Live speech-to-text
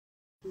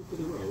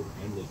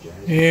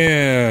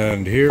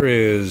And here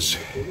is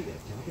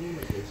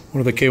one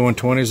of the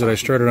K120s that I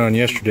started on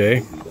yesterday.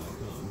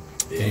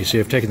 And you see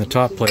I've taken the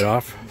top plate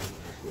off.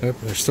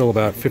 There's still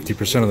about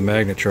 50% of the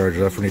magnet charge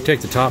left. When you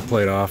take the top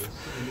plate off,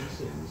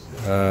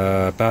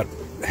 about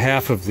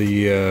half of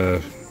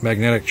the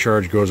magnetic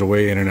charge goes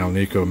away in an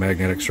alnico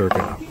magnetic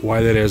circuit.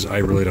 Why that is, I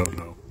really don't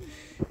know.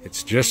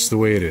 It's just the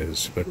way it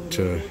is. But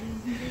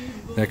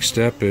next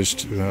step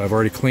is I've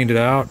already cleaned it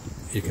out.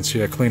 You can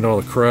see I cleaned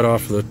all the crud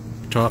off the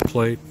top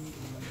plate,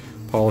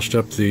 polished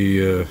up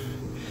the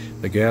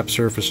gap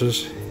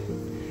surfaces,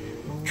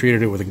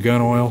 treated it with a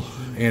gun oil,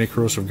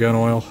 anti-corrosive gun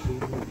oil,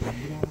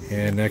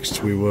 and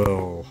next we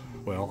will,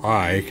 well,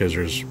 because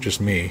there's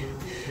just me,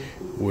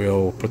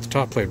 will put the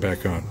top plate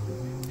back on.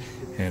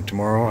 And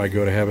tomorrow I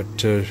go to have it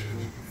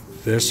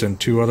this and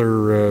two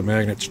other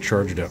magnets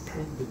charged up.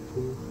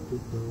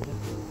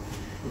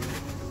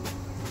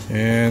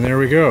 And there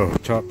we go.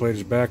 Top plate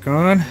is back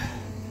on.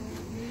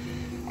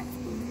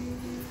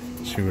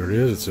 Let's see what it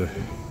is. It's a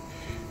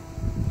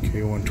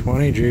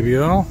K120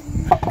 JBL,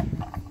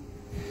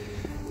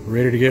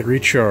 ready to get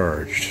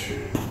recharged.